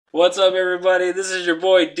What's up, everybody? This is your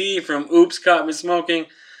boy D from Oops Caught Me Smoking.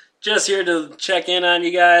 Just here to check in on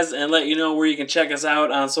you guys and let you know where you can check us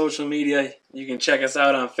out on social media. You can check us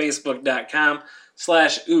out on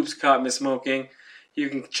Facebook.com/Oops Caught Me Smoking. You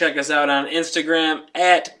can check us out on Instagram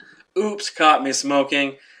at Oops Caught Me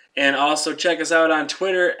Smoking. And also check us out on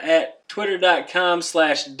Twitter at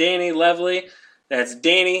Twitter.com/Danny Levely. That's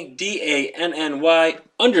Danny, DANNY _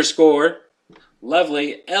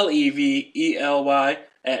 Levely, LEVELY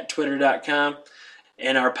at Twitter.com.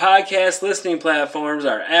 And our podcast listening platforms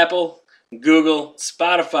are Apple, Google,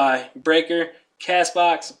 Spotify, Breaker,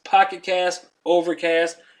 Castbox, Pocket Cast,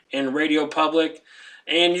 Overcast, and Radio Public.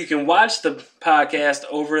 And you can watch the podcast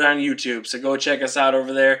over on YouTube, so go check us out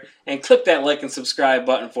over there and click that like and subscribe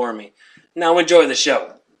button for me. Now enjoy the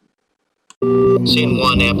show. Scene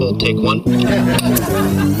one, Apple, take one.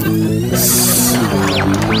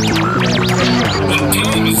 What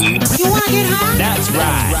time is it? You wanna get high? That's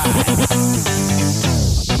right.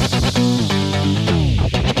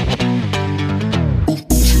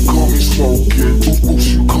 She caught me smoking. Ooh,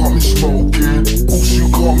 she caught me smoking. Ooh, she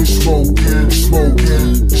caught me smoking,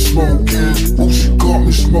 smoking. Ooh, she caught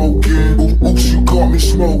me smoking. Ooh, she caught me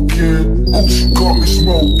smoking. Ooh, she caught me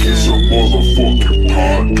smoking. It's a motherfucking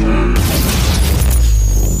podcast.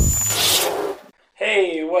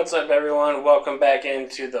 Hey, what's up, everyone? Welcome back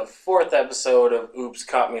into the 4th episode of Oops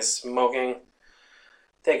Caught Me Smoking.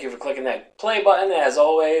 Thank you for clicking that play button, as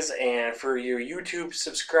always, and for your YouTube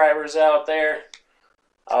subscribers out there,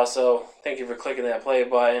 also, thank you for clicking that play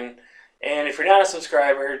button. And if you're not a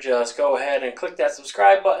subscriber, just go ahead and click that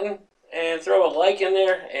subscribe button and throw a like in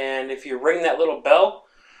there. And if you ring that little bell,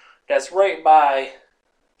 that's right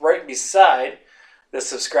beside the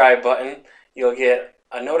subscribe button, you'll get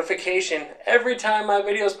a notification every time my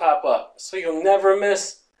videos pop up. So you'll never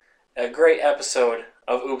miss a great episode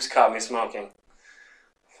of Oops Caught Me Smoking.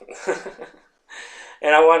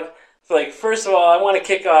 And first of all, I want to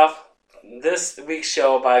kick off this week's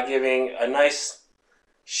show by giving a nice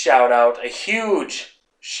shout out, a huge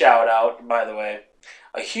shout out, by the way,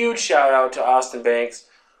 a huge shout out to Austin Banks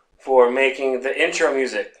for making the intro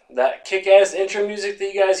music. That kick-ass intro music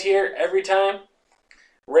that you guys hear every time,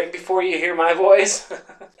 right before you hear my voice.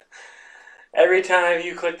 Every time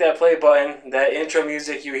you click that play button, that intro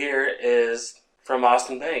music you hear is from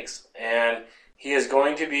Austin Banks. And he is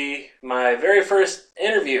going to be my very first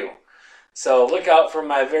interview. So look out for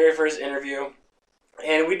my very first interview.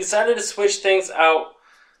 And we decided to switch things out.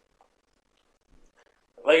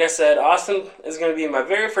 Like I said, Austin is going to be my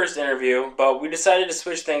very first interview, but we decided to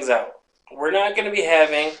switch things out. We're not going to be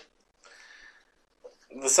having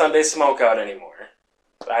the Sunday Smokeout anymore.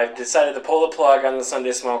 I've decided to pull the plug on the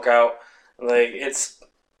Sunday Smokeout. It's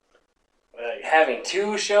having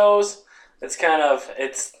 2 shows. It's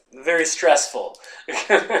very stressful.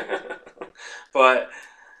 But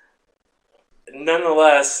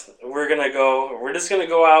nonetheless, we're just gonna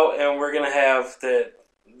go out and we're gonna have the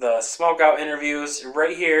Smokeout interviews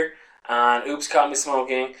right here on Oops Caught Me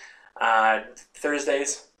Smoking on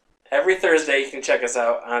Thursdays. Every Thursday you can check us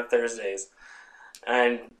out on Thursdays.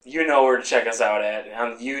 And you know where to check us out at.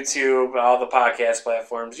 On YouTube, all the podcast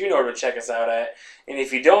platforms, you know where to check us out at. And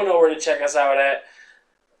if you don't know where to check us out at,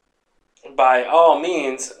 by all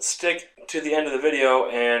means, stick to the end of the video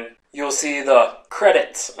and you'll see the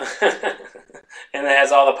credits. And it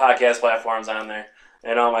has all the podcast platforms on there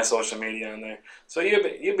and all my social media on there. So you'll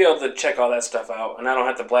be able to check all that stuff out, and I don't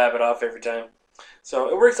have to blab it off every time. So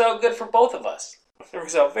it works out good for both of us. It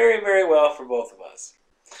works out very, very well for both of us.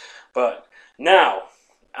 But now,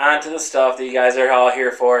 on to the stuff that you guys are all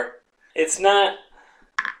here for. It's not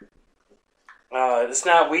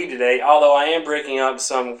weed today, although I am breaking up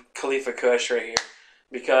some Khalifa Kush right here.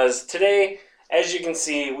 Because today, as you can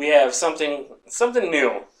see, we have something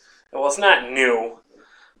new. Well, it's not new,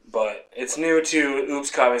 but it's new to Oops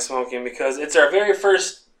Caught Me Smoking because it's our very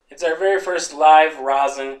first live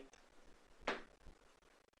rosin.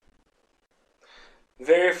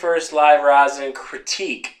 Very first live rosin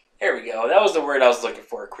critique. There we go. That was the word I was looking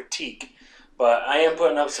for, critique. But I am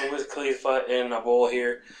putting up some Wiz Khalifa in a bowl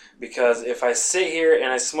here because if I sit here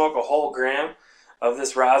and I smoke a whole gram of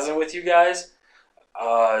this rosin with you guys,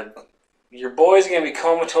 your boy's gonna be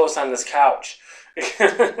comatose on this couch.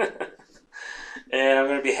 And I'm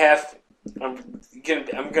gonna be half dumb.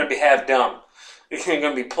 I'm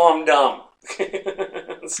gonna be plumb dumb.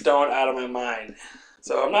 Stoned out of my mind.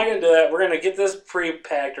 So I'm not gonna do that. We're gonna get this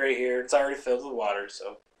pre-packed right here. It's already filled with water,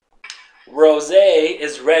 so Rosé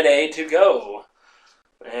is ready to go.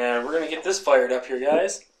 And we're gonna get this fired up here,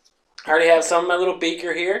 guys. I already have some in my little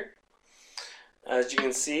beaker here. As you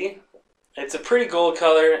can see, it's a pretty gold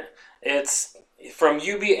color. It's from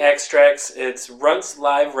UB Extracts. It's Runts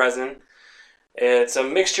Live Resin. It's a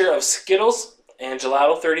mixture of Skittles and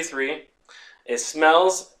Gelato 33. It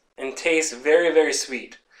smells and tastes very, very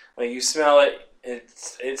sweet. Like you smell it,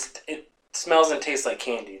 it smells and tastes like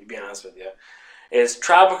candy, to be honest with you. It's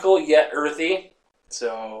tropical yet earthy,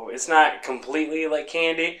 so it's not completely like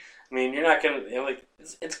candy. I mean, you're not gonna like.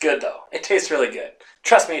 It's good though. It tastes really good.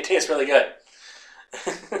 Trust me, it tastes really good.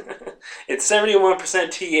 It's 71%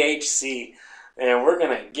 THC, and we're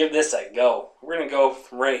gonna give this a go. We're gonna go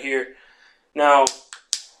from right here. Now,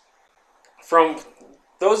 from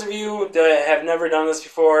those of you that have never done this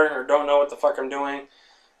before or don't know what the fuck I'm doing,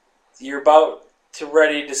 you're about to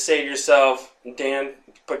ready to say to yourself, Dan,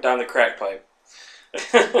 put down the crack pipe.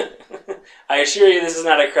 I assure you this is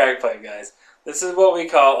not a crack pipe, guys. This is what we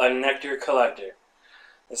call a nectar collector.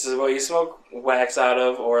 This is what you smoke wax out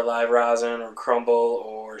of, or live rosin, or crumble,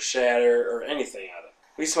 or shatter, or anything out of.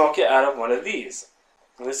 We smoke it out of one of these.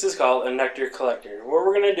 And this is called a nectar collector. What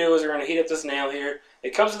we're going to do is we're going to heat up this nail here.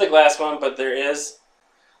 It comes with a glass one, but it is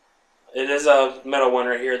a metal one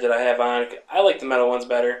right here that I have on. I like the metal ones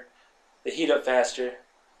better. They heat up faster.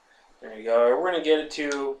 There you go. We're going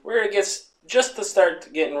to get just to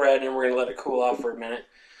start getting red, and we're going to let it cool off for a minute.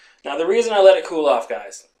 Now, the reason I let it cool off,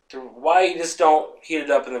 guys, why you just don't heat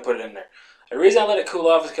it up and then put it in there. The reason I let it cool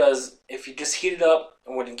off is because if you just heat it up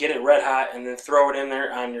and would get it red hot and then throw it in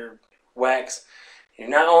there on your wax, you're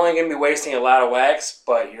not only going to be wasting a lot of wax,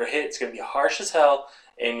 but your hit's going to be harsh as hell,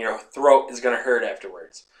 and your throat is going to hurt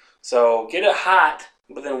afterwards. So get it hot,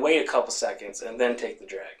 but then wait a couple seconds, and then take the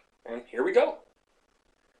drag. And here we go.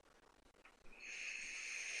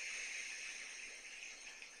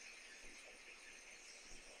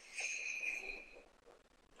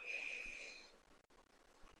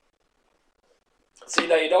 See,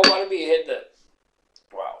 now you don't want to be hitting it.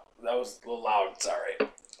 Wow, that was a little loud, sorry.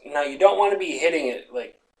 Now you don't want to be hitting it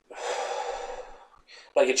like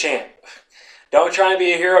a champ. Don't try and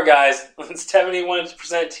be a hero, guys. It's 71%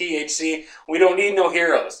 THC. We don't need no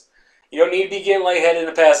heroes. You don't need to be getting lightheaded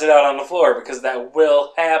and pass it out on the floor, because that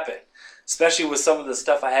will happen. Especially with some of the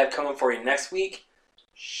stuff I have coming for you next week.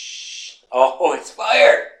 Shh. Oh, it's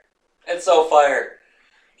fire. It's so fire.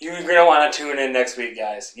 You're going to want to tune in next week,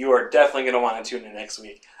 guys. You are definitely going to want to tune in next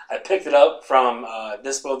week. I picked it up from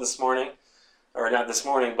Dispo this morning. Or not this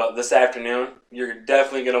morning, but this afternoon. You're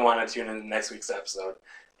definitely going to want to tune in next week's episode.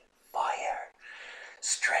 Fire.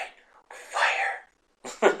 Straight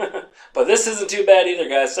fire. But this isn't too bad either,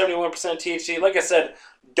 guys. 71% THC. Like I said,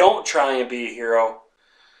 don't try and be a hero.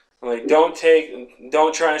 Like, don't try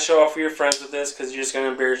and show off for your friends with this, because you're just going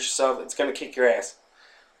to embarrass yourself. It's going to kick your ass.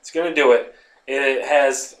 It's going to do it. It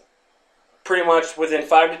has pretty much within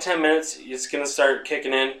 5 to 10 minutes, it's going to start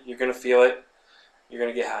kicking in. You're going to feel it. You're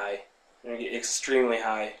going to get high. You're going to get extremely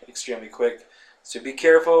high, extremely quick. So be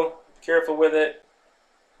careful. Careful with it.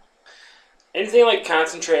 Anything like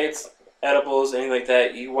concentrates, edibles, anything like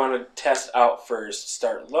that, you want to test out first.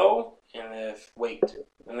 Start low and then wait.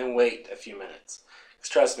 And then wait a few minutes. Because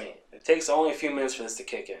trust me, it takes only a few minutes for this to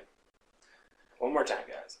kick in. One more time,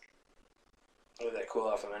 guys. Let that cool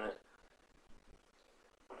off a minute.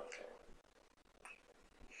 Okay.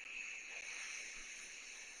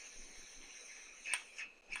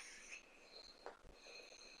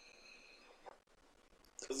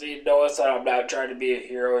 So you notice that I'm not trying to be a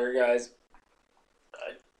hero here, guys.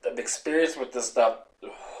 I've experienced with this stuff.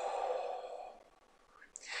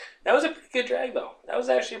 That was a pretty good drag, though. That was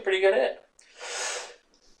actually a pretty good hit.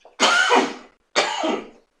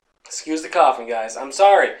 Excuse the coughing, guys. I'm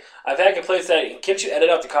sorry. I've had complaints that, can't you edit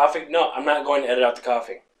out the coughing? No, I'm not going to edit out the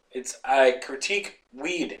coughing. I critique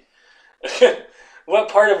weed. What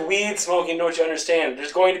part of weed smoking don't you understand?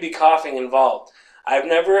 There's going to be coughing involved. I've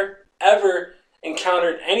never, ever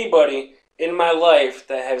encountered anybody in my life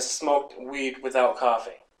that has smoked weed without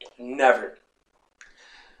coughing. Never.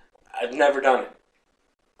 I've never done it.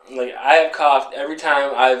 Like, I have coughed every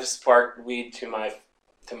time I've sparked weed to my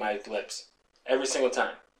lips. Every single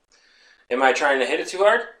time. Am I trying to hit it too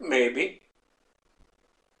hard? Maybe.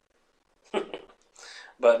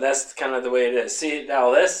 But that's kind of the way it is. See,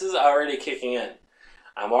 now this is already kicking in.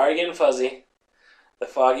 I'm already getting fuzzy. The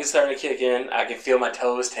foggy's starting to kick in. I can feel my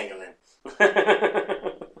toes tingling.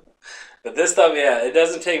 But this stuff, yeah, it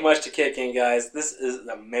doesn't take much to kick in, guys. This is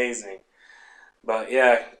amazing. But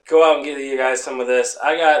yeah, go out and get you guys some of this.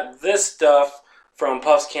 I got this stuff from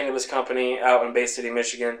Puff's Cannabis Company out in Bay City,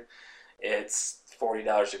 Michigan. It's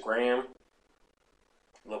 $40 a gram.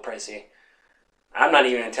 A little pricey. I'm not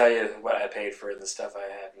even going to tell you what I paid for the stuff I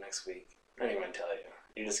have next week. I'm not even going to tell you.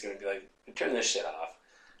 You're just going to be like, turn this shit off.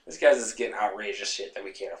 This guy's just getting outrageous shit that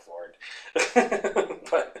we can't afford.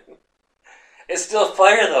 But It's still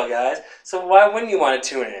fire though, guys. So why wouldn't you want to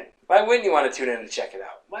tune in? Why wouldn't you want to tune in to check it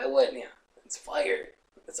out? Why wouldn't you? It's fire.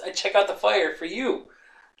 I check out the fire for you.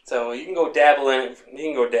 So you can go dabble in it. You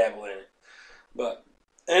can go dabble in it. But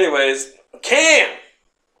anyways, Cam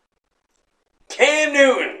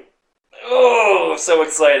Newton. Oh, I'm so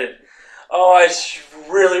excited. Oh,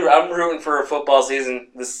 I'm rooting for a football season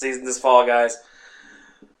this fall, guys.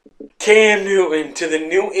 Cam Newton to the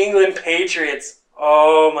New England Patriots.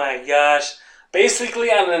 Oh my gosh. Basically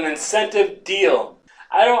on an incentive deal.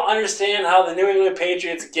 I don't understand how the New England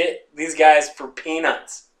Patriots get these guys for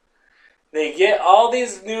peanuts. They get all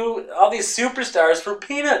these superstars for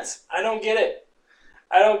peanuts. I don't get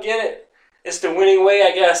it. It's the winning way,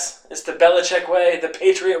 I guess. It's the Belichick way, the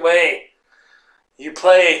Patriot way. You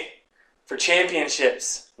play for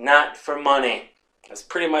championships, not for money. That's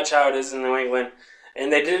pretty much how it is in New England.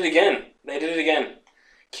 And they did it again.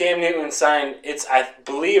 Cam Newton signed, I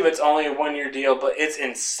believe it's only a 1-year deal, but it's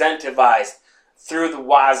incentivized through the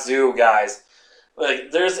wazoo, guys.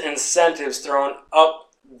 Like, there's incentives thrown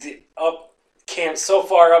so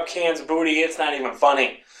far up Cam's booty, it's not even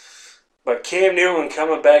funny. But Cam Newton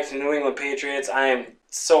coming back to New England Patriots, I am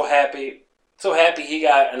so happy. So happy he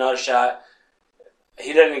got another shot.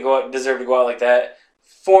 He doesn't deserve to go out like that.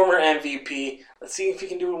 Former MVP. Let's see if he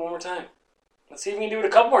can do it one more time. Let's see if we can do it a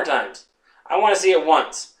couple more times. I want to see it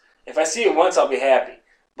once. If I see it once, I'll be happy.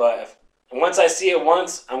 But once I see it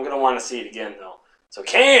once, I'm going to want to see it again, though. So,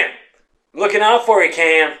 Cam, I'm looking out for you,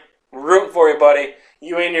 Cam. I'm rooting for you, buddy.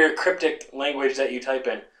 You and your cryptic language that you type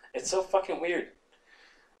in. It's so fucking weird.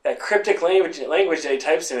 That cryptic language that he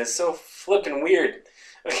types in is so flipping weird.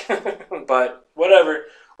 But whatever.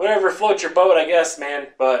 Whatever floats your boat, I guess, man.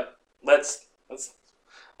 But let's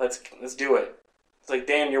do it. It's like,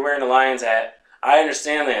 damn, you're wearing a Lions hat. I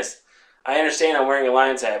understand this. I understand I'm wearing a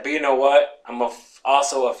Lions hat. But you know what? I'm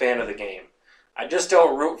also a fan of the game. I just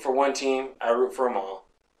don't root for one team. I root for them all.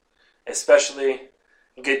 Especially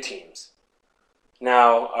good teams.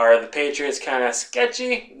 Now, are the Patriots kind of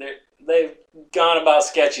sketchy? They've gone about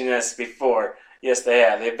sketchiness before. Yes, they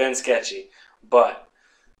have. They've been sketchy. But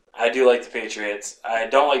I do like the Patriots. I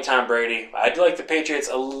don't like Tom Brady. I do like the Patriots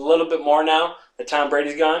a little bit more now that Tom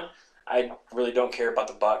Brady's gone. I really don't care about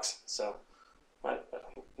the Bucs. So, I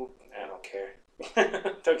don't care.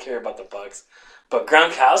 Don't care about the Bucs. But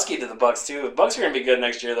Gronkowski to the Bucs too. The Bucs are going to be good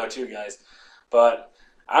next year though too, guys. But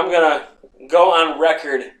I'm going to go on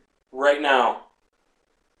record right now.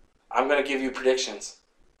 I'm going to give you predictions.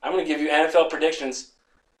 I'm going to give you NFL predictions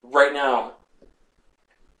right now.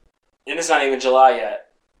 And it's not even July yet.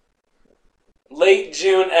 Late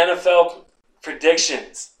June NFL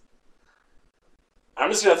predictions. I'm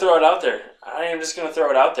just going to throw it out there. I am just going to throw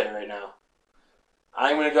it out there right now.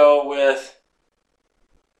 I'm going to go with...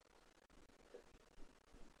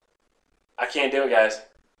 I can't do it, guys.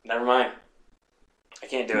 Never mind. I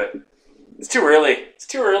can't do it. It's too early. It's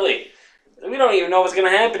too early. We don't even know what's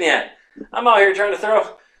going to happen yet. I'm out here trying to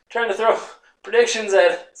throw predictions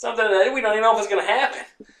at something that we don't even know if it's going to happen.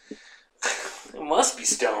 It must be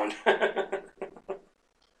stoned.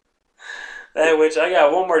 That which I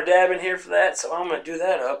got one more dab in here for that, so I'm going to do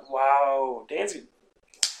that up. Wow. Dan's...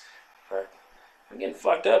 I'm getting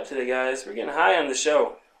fucked up today, guys. We're getting high on the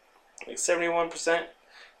show. Like 71%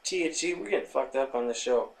 THC. We're getting fucked up on the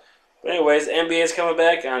show. But anyways, NBA is coming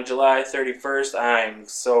back on July 31st. I'm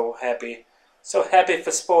so happy. So happy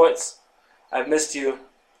for sports. I've missed you.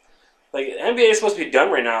 Like, NBA is supposed to be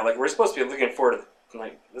done right now. Like, we're supposed to be looking forward to,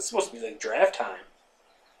 like, this is supposed to be, like, draft time.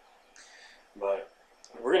 But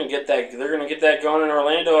we're going to get that, they're going to get that going in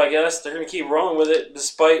Orlando, I guess. They're going to keep rolling with it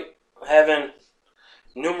despite having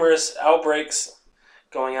numerous outbreaks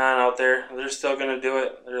going on out there. They're still going to do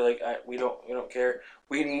it. They're like, we don't care.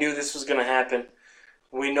 We knew this was going to happen.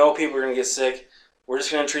 We know people are going to get sick. We're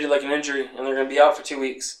just going to treat it like an injury, and they're going to be out for 2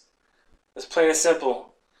 weeks. It's plain and simple.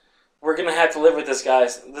 We're going to have to live with this,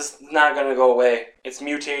 guys. This is not going to go away. It's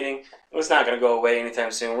mutating. It's not going to go away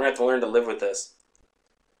anytime soon. We're going to have to learn to live with this.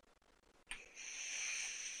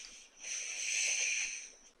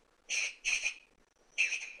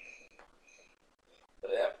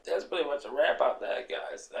 That's pretty much a wrap on that,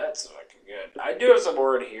 guys. That's fucking good. I do have some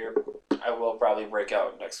more to hear. I will probably break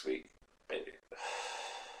out next week. Maybe.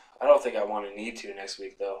 I don't think I want to need to next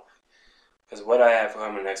week, though. Because what I have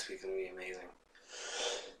coming next week is going to be amazing.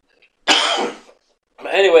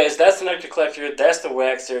 But anyways, that's the Nectar Collector. That's the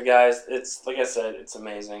wax here, guys. It's, like I said, it's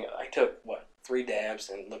amazing. I took, 3 dabs,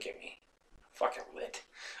 and look at me. Fucking lit.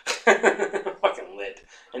 Fucking lit.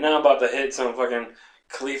 And now I'm about to hit some fucking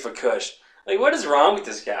Khalifa Kush. Like, what is wrong with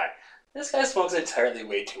this guy? This guy smokes entirely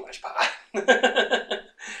way too much pot.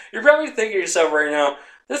 You're probably thinking to yourself right now,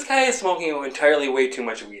 This guy is smoking entirely way too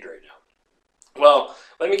much weed right now. Well,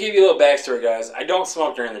 let me give you a little backstory, guys. I don't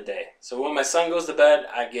smoke during the day. So when my son goes to bed,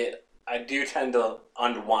 I do tend to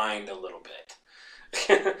unwind a little bit.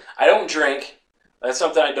 I don't drink. That's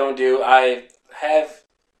something I don't do. I have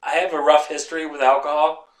a rough history with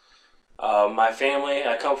alcohol. My family,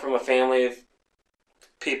 I come from a family of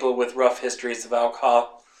people with rough histories of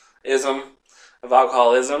alcoholism.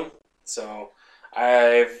 So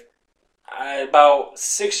about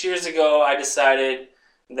 6 years ago, I decided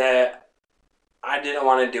that I didn't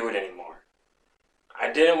want to do it anymore.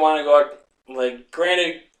 I didn't want to go out,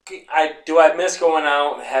 granted, do I miss going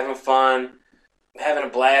out, having fun, having a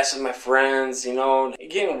blast with my friends,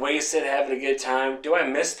 getting wasted, having a good time. Do I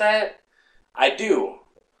miss that? I do.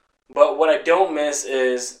 But what I don't miss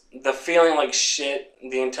is the feeling like shit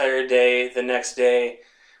the entire day, the next day,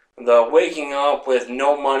 the waking up with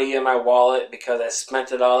no money in my wallet because I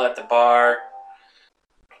spent it all at the bar,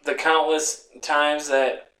 the countless times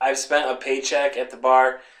that I've spent a paycheck at the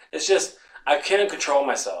bar. It's just, I couldn't control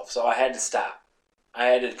myself, so I had to stop. I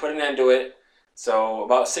had to put an end to it. So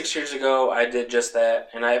about 6 years ago, I did just that,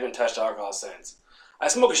 and I haven't touched alcohol since. I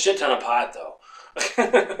smoke a shit ton of pot, though.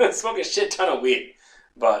 I smoke a shit ton of weed,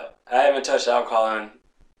 but I haven't touched alcohol in a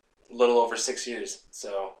little over 6 years.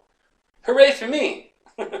 So, hooray for me!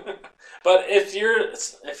 But if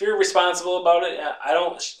you're responsible about it, I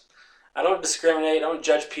don't discriminate. I don't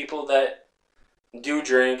judge people that do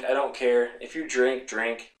drink. I don't care. If you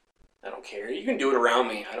drink. I don't care. You can do it around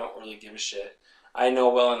me. I don't really give a shit. I know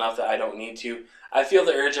well enough that I don't need to. I feel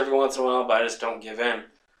the urge every once in a while, but I just don't give in.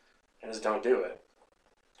 I just don't do it.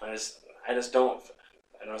 I just don't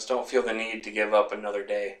feel the need to give up another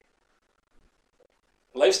day.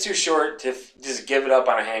 Life's too short to just give it up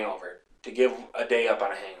on a hangover. To give a day up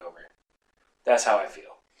on a hangover. That's how I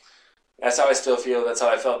feel. That's how I still feel. That's how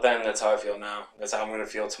I felt then. That's how I feel now. That's how I'm going to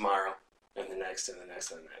feel tomorrow. And the next, and the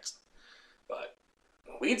next, and the next. But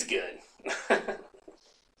weed's good.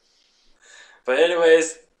 But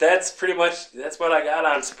anyways, that's what I got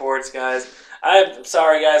on sports, guys. I'm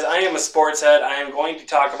sorry, guys. I am a sports head. I am going to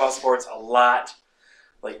talk about sports a lot.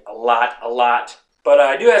 Like, a lot. But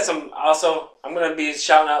I do have some, also, I'm going to be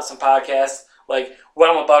shouting out some podcasts, like what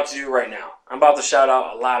I'm about to do right now. I'm about to shout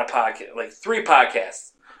out a lot of podcasts, like 3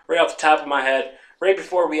 podcasts, right off the top of my head. Right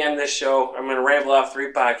before we end this show, I'm going to ramble off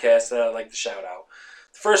 3 podcasts that I'd like to shout out.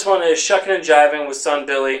 The first one is Shuckin' and Jiving with Son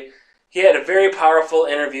Billy. He had a very powerful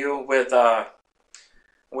interview with the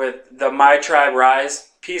My Tribe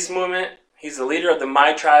Rise Peace Movement. He's the leader of the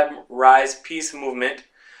My Tribe Rise Peace Movement.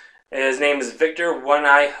 His name is Victor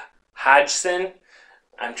One-Eye Hodgson.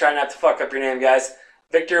 I'm trying not to fuck up your name, guys.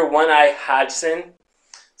 Victor One-Eye Hodgson.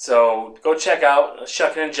 So go check out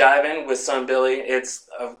Shuckin' and Jiving with Son Billy. It's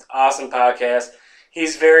an awesome podcast.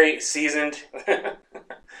 He's very seasoned.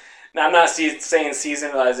 Now, I'm not saying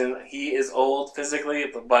seasoned as in he is old physically,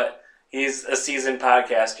 but he's a seasoned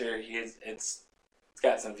podcaster. It's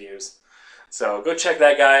got some views. So go check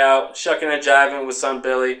that guy out. Shuckin' and Jiving with Son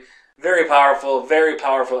Billy. Very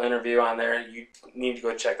powerful interview on there. You need to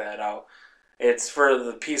go check that out. It's for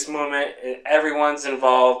the peace movement. Everyone's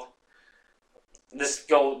involved. Just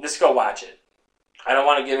go watch it. I don't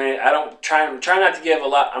want to give any. I'm trying not to give a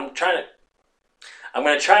lot. I'm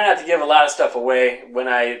going to try not to give a lot of stuff away when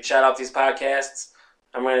I shout out these podcasts.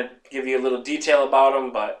 I'm going to give you a little detail about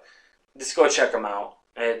them, but just go check them out.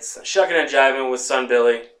 It's Shuckin' and Jiving with Son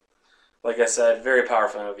Billy. Like I said, very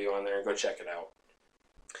powerful interview on there. Go check it out.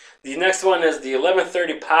 The next one is the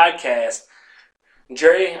 1130 podcast.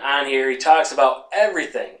 Dre on here, he talks about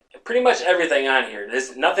everything. Pretty much everything on here.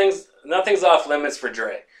 Nothing's off limits for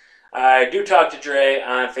Dre. I do talk to Dre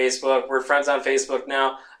on Facebook. We're friends on Facebook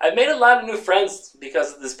now. I've made a lot of new friends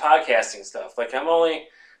because of this podcasting stuff.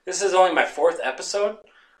 This is only my 4th episode.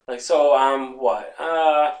 We'll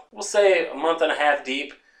say a month and a half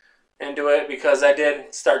deep into it because I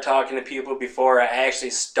did start talking to people before I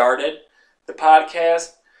actually started the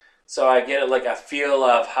podcast. So I get a feel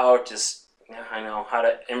of how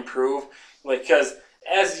to improve. Because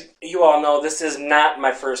as you all know, this is not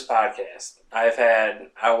my first podcast. I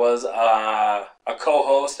was a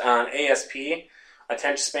co-host on ASP,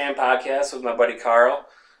 Attention Span Podcast with my buddy Carl,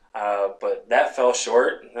 but that fell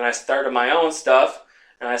short. And I started my own stuff,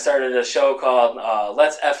 and I started a show called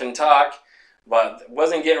Let's Effin' Talk, but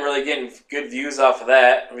wasn't getting good views off of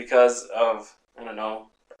that because of,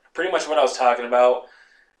 pretty much what I was talking about.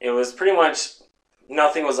 It was pretty much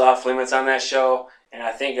nothing was off limits on that show, and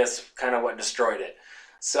I think that's kind of what destroyed it.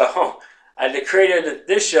 So I created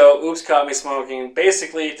this show, Oops Caught Me Smoking,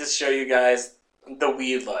 basically to show you guys the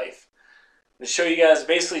weed life. To show you guys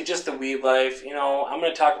basically just the weed life. I'm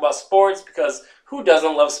going to talk about sports because Who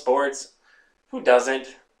doesn't love sports? Who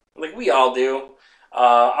doesn't? Like, we all do.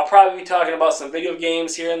 I'll probably be talking about some video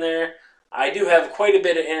games here and there. I do have quite a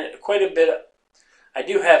bit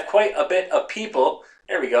of people.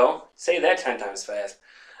 There we go. Say that 10 times fast.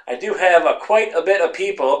 I do have quite a bit of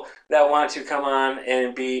people that want to come on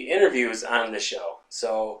and be interviews on the show.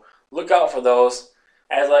 So look out for those.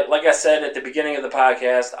 As like I said at the beginning of the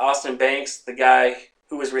podcast, Austin Banks, the guy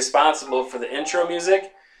who was responsible for the intro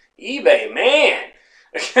music, eBay, man.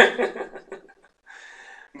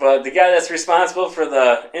 But the guy that's responsible for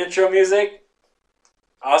the intro music,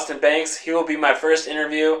 Austin Banks, he will be my first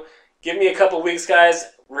interview. Give me a couple weeks,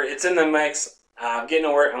 guys. It's in the mix. I'm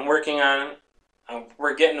working on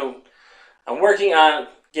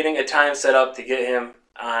getting a time set up to get him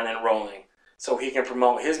on and rolling, so he can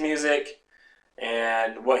promote his music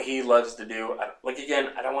and what he loves to do. Like, again,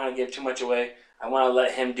 I don't want to give too much away. I want to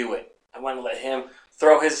let him do it. I want to let him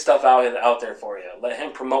throw his stuff out there for you. Let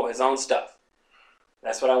him promote his own stuff.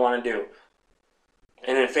 That's what I want to do.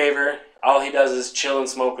 And in favor, all he does is chill and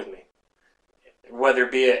smoke with me, whether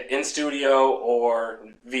it be in studio or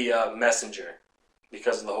via messenger,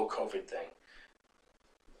 because of the whole COVID thing.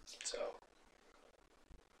 So,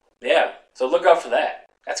 yeah. So look out for that.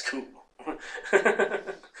 That's cool.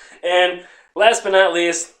 And last but not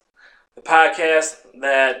least, the podcast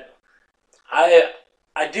that I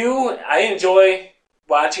enjoy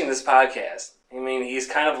watching this podcast. I mean, he's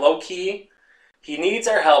kind of low key. He needs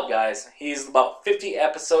our help, guys. He's about 50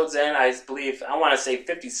 episodes in, I believe. I want to say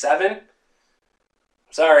 57.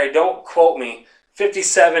 Sorry, don't quote me.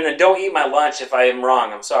 57, and don't eat my lunch if I am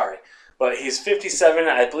wrong. I'm sorry. But he's 57,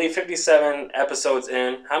 I believe 57 episodes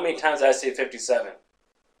in. How many times did I say 57?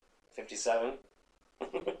 57?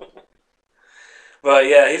 But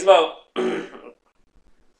yeah, he's about...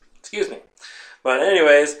 Excuse me. But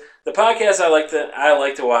anyways, the podcast I like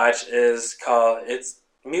to watch is called... It's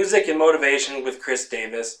Music and Motivation with Chris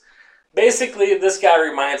Davis. Basically, this guy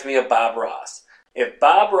reminds me of Bob Ross. If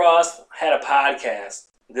Bob Ross had a podcast,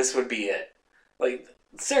 this would be it. Like,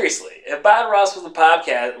 seriously, if Bob Ross was a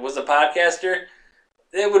podcaster,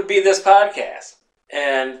 it would be this podcast.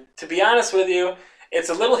 And to be honest with you, it's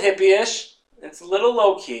a little hippie-ish. It's a little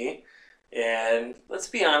low-key. And let's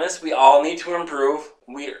be honest, we all need to improve.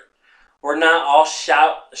 We're not all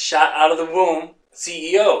shot out of the womb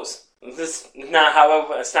CEOs. It's not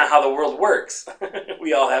how the world works.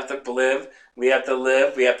 We all have to live. We have to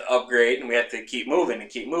live. We have to upgrade, and we have to keep moving and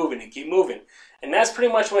keep moving and keep moving. And that's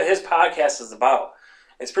pretty much what his podcast is about.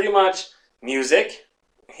 It's pretty much music.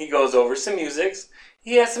 He goes over some musics.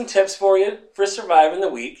 He has some tips for you for surviving the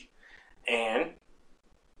week, and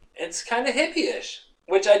it's kind of hippie-ish,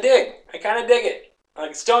 which I dig. I kind of dig it.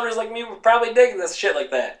 Like, stoners like me would probably dig this shit like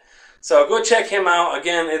that. So go check him out.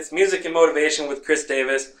 Again, it's Music and Motivation with Chris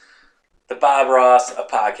Davis. The Bob Ross of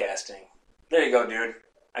podcasting. There you go, dude.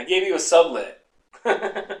 I gave you a sublet.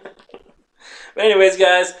 But anyways,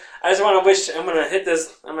 guys, I just want to wish... I'm going to hit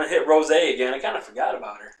Rose again. I kind of forgot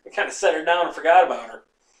about her. I kind of set her down and forgot about her.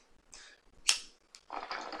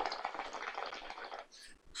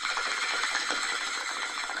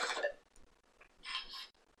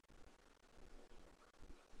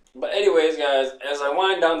 But anyways, guys, as I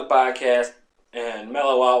wind down the podcast and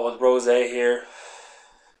mellow out with Rose here,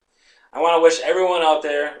 I want to wish everyone out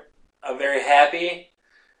there a very happy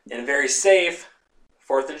and very safe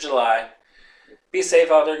 4th of July. Be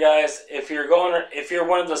safe out there, guys. If you're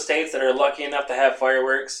one of the states that are lucky enough to have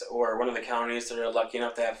fireworks, or one of the counties that are lucky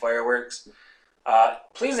enough to have fireworks,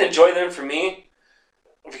 please enjoy them for me,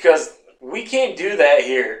 because we can't do that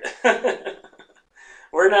here.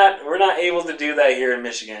 We're not able to do that here in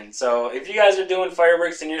Michigan. So if you guys are doing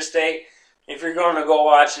fireworks in your state, if you're going to go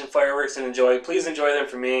watch some fireworks and enjoy, please enjoy them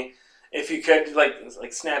for me. If you could, like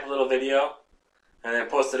snap a little video and then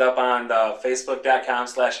post it up on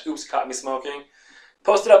facebook.com/oopscaughtmesmoking.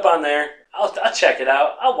 Post it up on there. I'll check it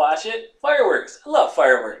out. I'll watch it. Fireworks. I love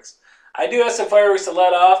fireworks. I do have some fireworks to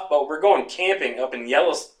let off, but we're going camping up in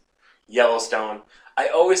Yellowstone. I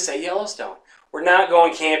always say Yellowstone. We're not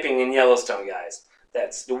going camping in Yellowstone, guys.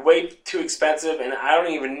 That's way too expensive, and I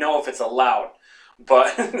don't even know if it's allowed.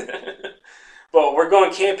 But but we're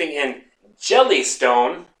going camping in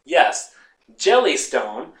Jellystone. Yes,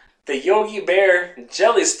 Jellystone. The Yogi Bear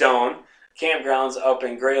Jellystone campgrounds up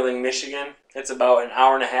in Grayling, Michigan. It's about an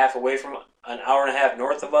hour and a half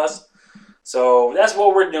north of us. So that's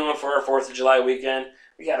what we're doing for our 4th of July weekend.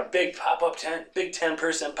 We got a big pop-up tent, big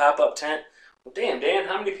 10-person pop-up tent. Well, damn, Dan,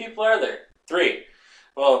 how many people are there? 3.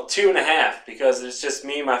 Well, 2.5, because it's just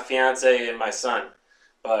me, my fiance, and my son.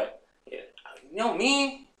 But, you know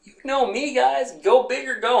me, guys. Go big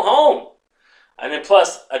or go home. And then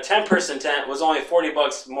plus, a 10-person tent was only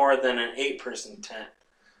 $40 more than an 8-person tent.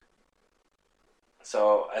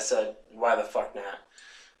 So I said, why the fuck not?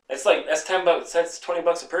 It's like, that's $10, that's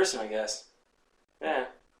 $20 a person, I guess. Yeah.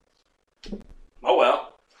 Oh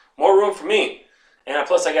well. More room for me. And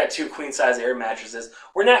plus I got 2 queen-size air mattresses.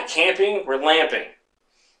 We're not camping, we're lamping.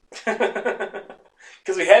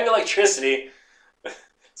 Because we have electricity.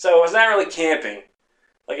 So it's not really camping.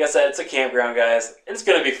 Like I said, it's a campground, guys. It's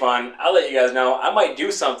going to be fun. I'll let you guys know. I might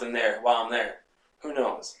do something there while I'm there. Who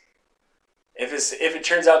knows? If it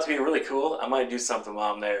turns out to be really cool, I might do something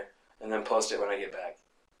while I'm there and then post it when I get back.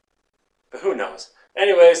 But who knows?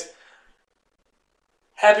 Anyways,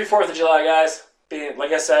 happy 4th of July, guys.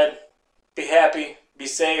 Like I said, be happy, be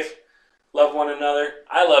safe, love one another.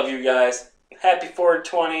 I love you guys. Happy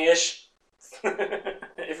 420-ish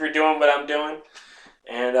if you're doing what I'm doing.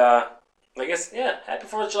 And I guess, yeah, happy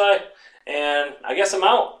 4th of July. And I guess I'm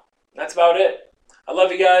out. That's about it. I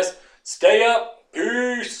love you guys. Stay up.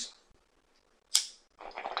 Peace.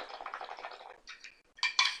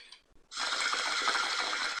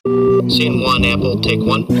 Scene 1, Apple, take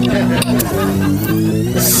 1. What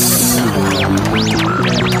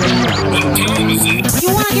time is it? You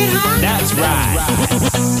wanna get high? That's right.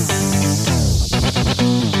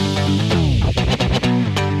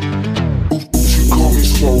 She caught me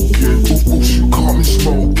smoking. Ooh, she caught me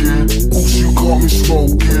smoking. Ooh, she caught me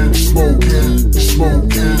smoking, smoking.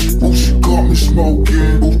 Ooh, she caught me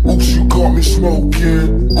smoking. Ooh, she caught me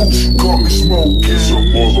smoking. Ooh, she caught me smoking. It's a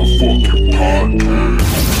motherfucking podcast.